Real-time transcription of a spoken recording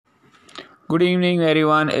Good evening,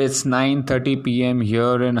 everyone. It's 9:30 p.m.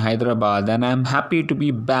 here in Hyderabad, and I'm happy to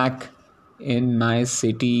be back in my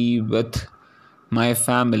city with my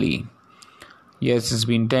family. Yes, it's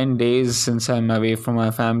been 10 days since I'm away from my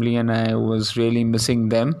family, and I was really missing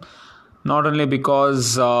them. Not only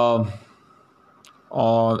because I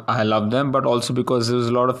love them, but also because there was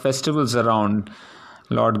a lot of festivals around,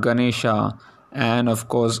 Lord Ganesha, and of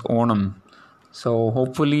course Onam. So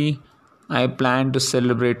hopefully I plan to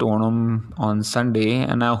celebrate Onam on Sunday,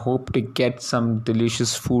 and I hope to get some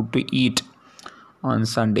delicious food to eat on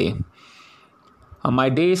Sunday. My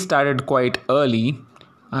day started quite early.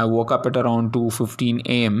 I woke up at around 2:15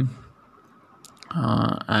 a.m.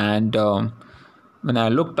 and when I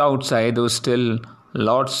looked outside, there was still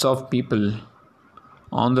lots of people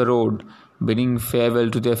on the road bidding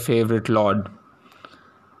farewell to their favorite lord,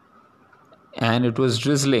 and it was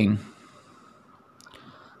drizzling.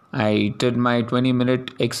 I did my 20-minute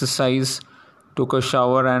exercise, took a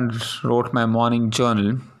shower, and wrote my morning journal.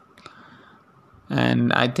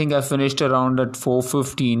 And I think I finished around at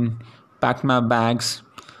 4:15, packed my bags,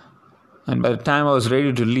 and by the time I was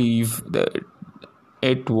ready to leave,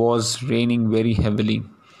 it was raining very heavily.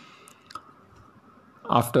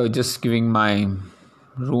 After just giving my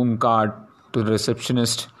room card to the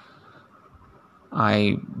receptionist, I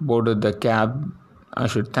boarded the cab. I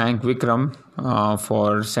should thank Vikram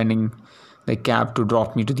for sending the cab to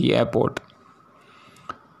drop me to the airport.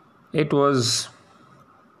 It was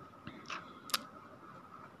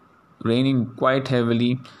raining quite heavily,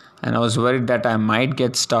 and I was worried that I might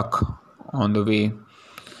get stuck on the way.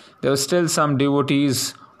 There were still some devotees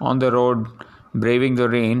on the road braving the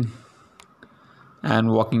rain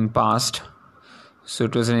and walking past. So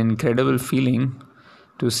it was an incredible feeling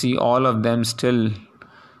to see all of them still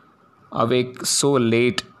awake so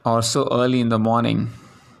late or so early in the morning.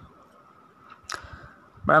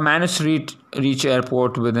 But I managed to reach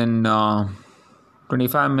airport within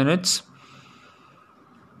 25 minutes,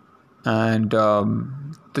 and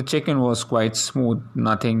the check-in was quite smooth.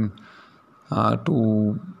 Nothing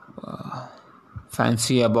too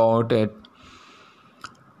fancy about it.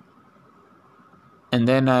 And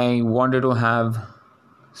then I wanted to have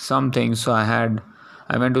something, so I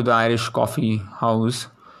went to the Irish coffee house,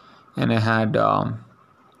 and I had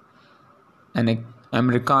an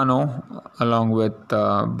Americano along with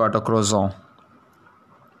butter croissant.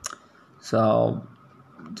 So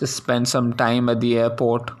just spent some time at the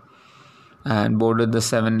airport and boarded the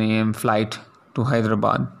 7 a.m. flight to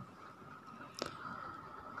Hyderabad.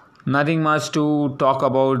 Nothing much to talk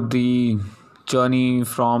about the journey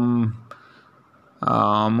from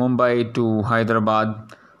Mumbai to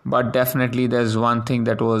Hyderabad, but definitely there's one thing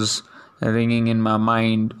that was ringing in my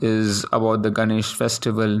mind is about the Ganesh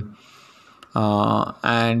festival,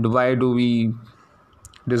 and why do we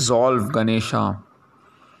dissolve Ganesha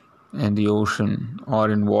in the ocean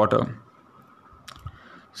or in water.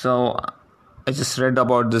 So I just read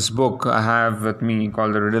about this book I have with me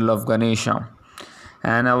called The Riddle of Ganesha,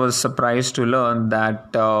 and I was surprised to learn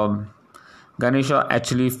that Ganesha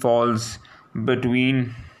actually falls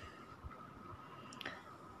between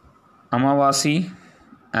Amavasi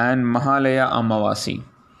and Mahalaya Amavasi.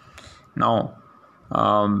 Now,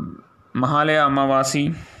 Mahalaya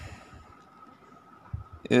Amavasi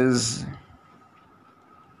is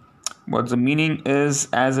what the meaning is,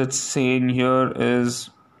 as it's saying here, is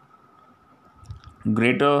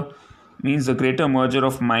greater, means the greater merger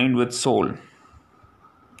of mind with soul.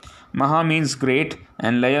 Maha means great,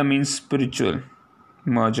 and Laya means spiritual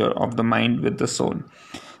merger of the mind with the soul.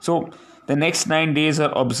 So the next 9 days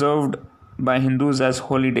are observed by Hindus as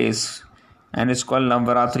holy days, and it's called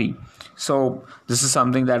Navaratri. So this is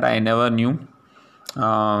something that I never knew.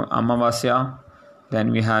 Amavasya,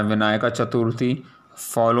 then we have Vinayaka Chaturthi,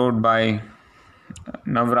 followed by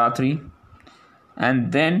Navaratri,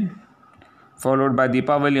 and then followed by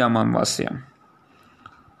Deepavali Amavasya.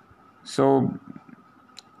 So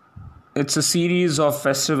it's a series of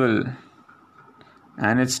festival,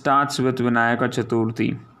 and it starts with Vinayaka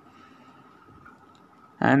Chaturthi.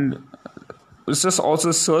 And it's just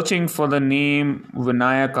also searching for the name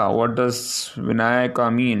Vinayaka. What does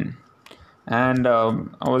Vinayaka mean? And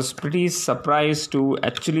I was pretty surprised to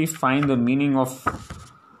actually find the meaning of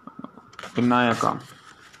Vinayaka.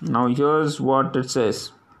 Now here's what it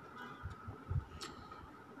says.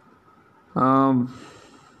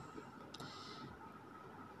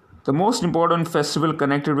 The most important festival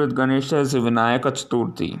connected with Ganesha is Vinayaka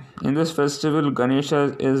Chaturthi. In this festival,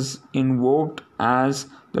 Ganesha is invoked as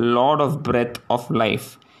the Lord of Breath of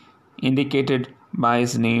Life, indicated by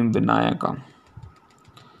his name Vinayaka.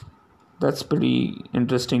 That's pretty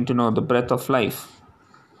interesting to know, the breath of life.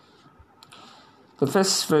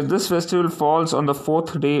 This festival falls on the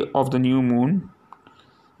 4th day of the new moon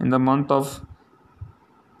in the month of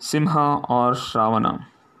Simha or Shravana,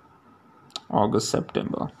 August,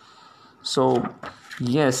 September. So,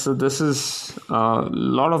 yes, so this is a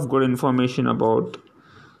lot of good information about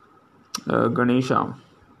Ganesha.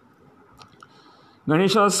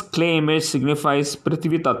 Ganesha's clay image signifies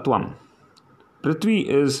Prithvi Tattvam. Prithvi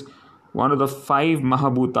is one of the 5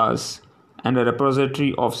 Mahabhutas and a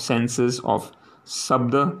repository of senses of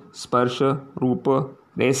Sabda, Sparsha, Rupa,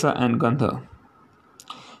 Resa and Gandha.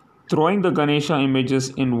 Throwing the Ganesha images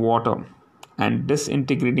in water and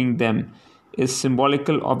disintegrating them is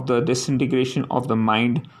symbolical of the disintegration of the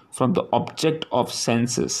mind from the object of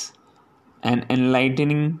senses and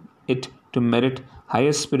enlightening it to merit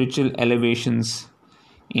higher spiritual elevations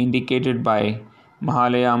indicated by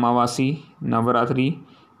Mahalaya Amavasi, Navaratri,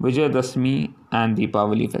 Vijayadashmi and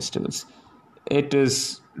Deepavali festivals. It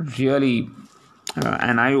is really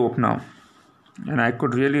an eye-opener, and I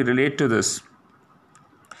could really relate to this.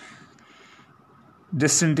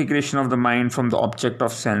 Disintegration of the mind from the object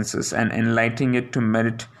of senses and enlightening it to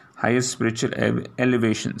merit higher spiritual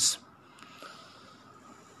elevations.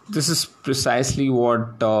 This is precisely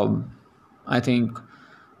what I think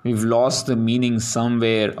we've lost the meaning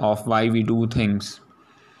somewhere of why we do things.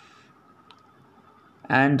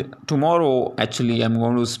 And tomorrow, actually, I'm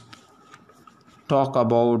going to talk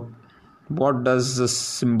about what does the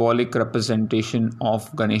symbolic representation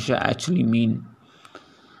of Ganesha actually mean.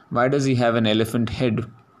 Why does he have an elephant head?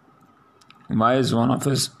 Why is one of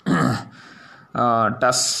his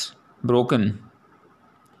tusks broken?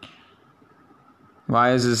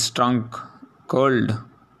 Why is his trunk curled?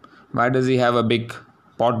 Why does he have a big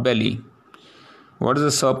pot belly? What is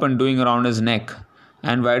the serpent doing around his neck?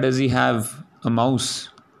 And why does he have a mouse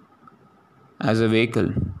as a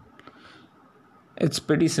vehicle? It's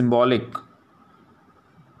pretty symbolic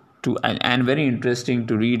and very interesting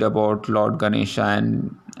to read about Lord Ganesha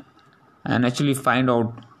and actually find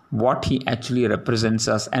out what he actually represents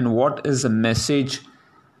us and what is the message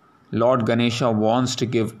Lord Ganesha wants to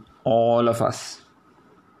give all of us.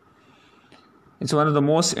 It's one of the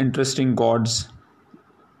most interesting gods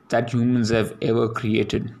that humans have ever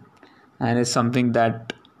created, and it's something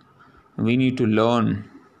that we need to learn.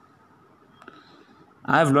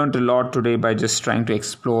 I've learned a lot today by just trying to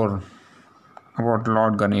explore about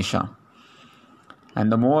Lord Ganesha.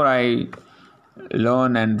 And the more I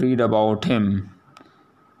learn and read about him,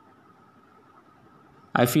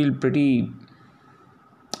 I feel pretty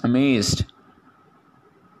amazed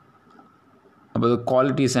about the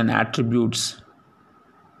qualities and attributes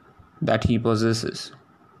that he possesses.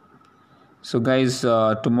 So guys,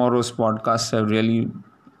 tomorrow's podcast are really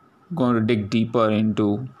going to dig deeper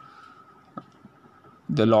into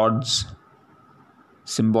the Lord's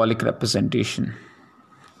symbolic representation.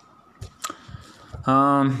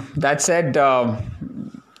 That said, I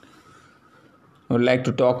would like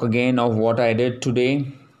to talk again of what I did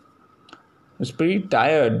today. I was pretty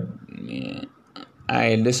tired.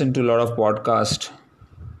 I listened to a lot of podcasts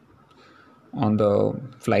on the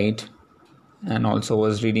flight and also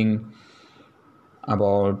was reading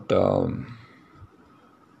about the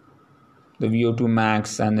VO2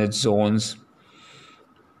 max and its zones.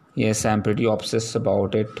 Yes, I'm pretty obsessed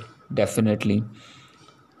about it, definitely.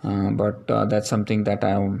 But that's something that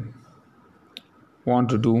I want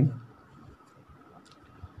to do.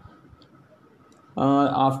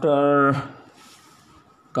 After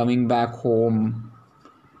coming back home,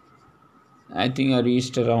 I think I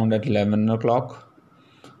reached around at 11 o'clock.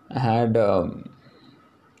 I had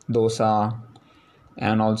dosa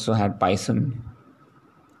and also had paisam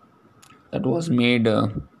that was made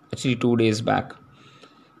actually 2 days back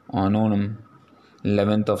on Onam,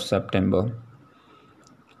 11th of September.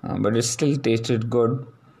 But it still tasted good.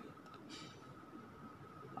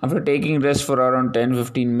 After taking rest for around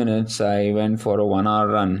 10-15 minutes, I went for a 1 hour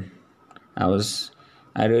run.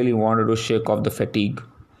 I really wanted to shake off the fatigue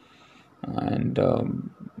and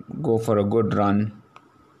go for a good run.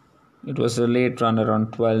 It was a late run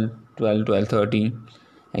around 12:30.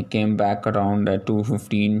 I came back around at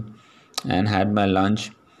 2:15 and had my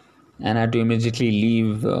lunch and had to immediately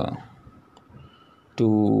leave to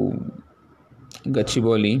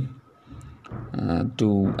Gachibowli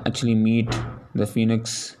to actually meet the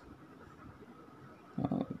Phoenix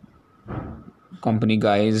company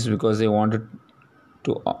guys because they wanted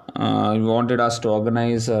us to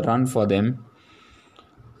organize a run for them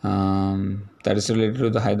that is related to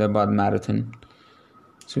the Hyderabad Marathon.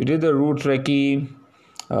 So we did the route recce,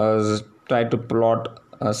 tried to plot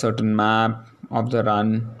a certain map of the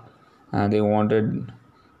run. They wanted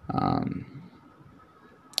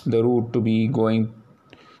the route to be going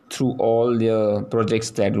through all the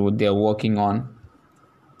projects that they're working on.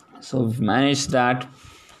 So we've managed that,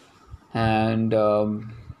 and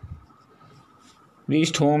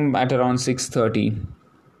reached home at around 6:30.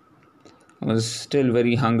 I was still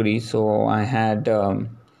very hungry, so I had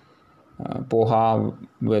poha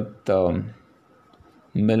with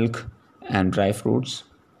milk and dry fruits.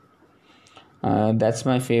 That's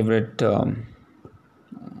my favorite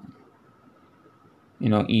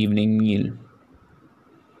evening meal.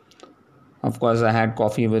 Of course, I had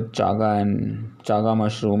coffee with chaga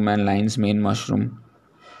mushroom and lion's mane mushroom.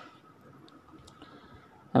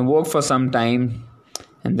 I worked for some time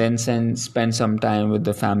and then spent some time with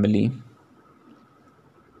the family.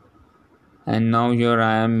 And now here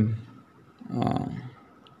I am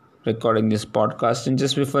recording this podcast. And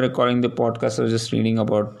just before recording the podcast, I was just reading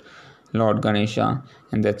about Lord Ganesha,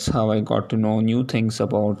 and that's how I got to know new things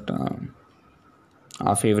about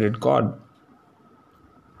our favorite god.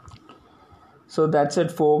 So that's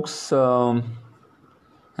it, folks. I'm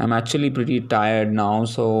actually pretty tired now,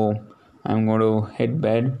 so I'm going to hit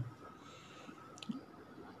bed.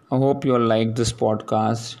 I hope you all like this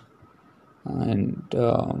podcast, and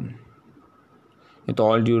with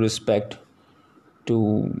all due respect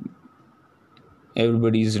to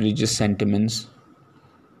everybody's religious sentiments,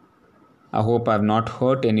 I hope I've not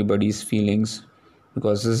hurt anybody's feelings,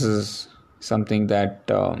 because this is something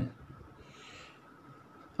that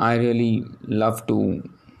I really love to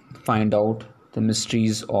find out the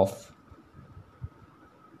mysteries of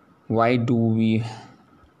why do we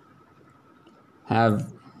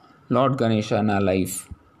have Lord Ganesha in our life,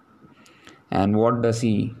 and what does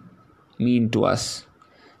he mean to us.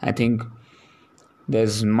 I think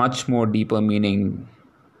there's much more deeper meaning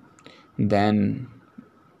than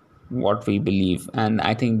what we believe, and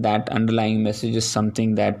I think that underlying message is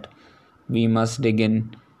something that we must dig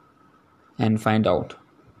in and find out.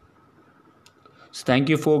 So thank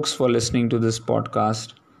you, folks, for listening to this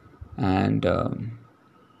podcast, and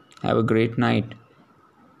have a great night,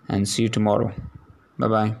 and see you tomorrow.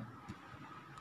 Bye-bye.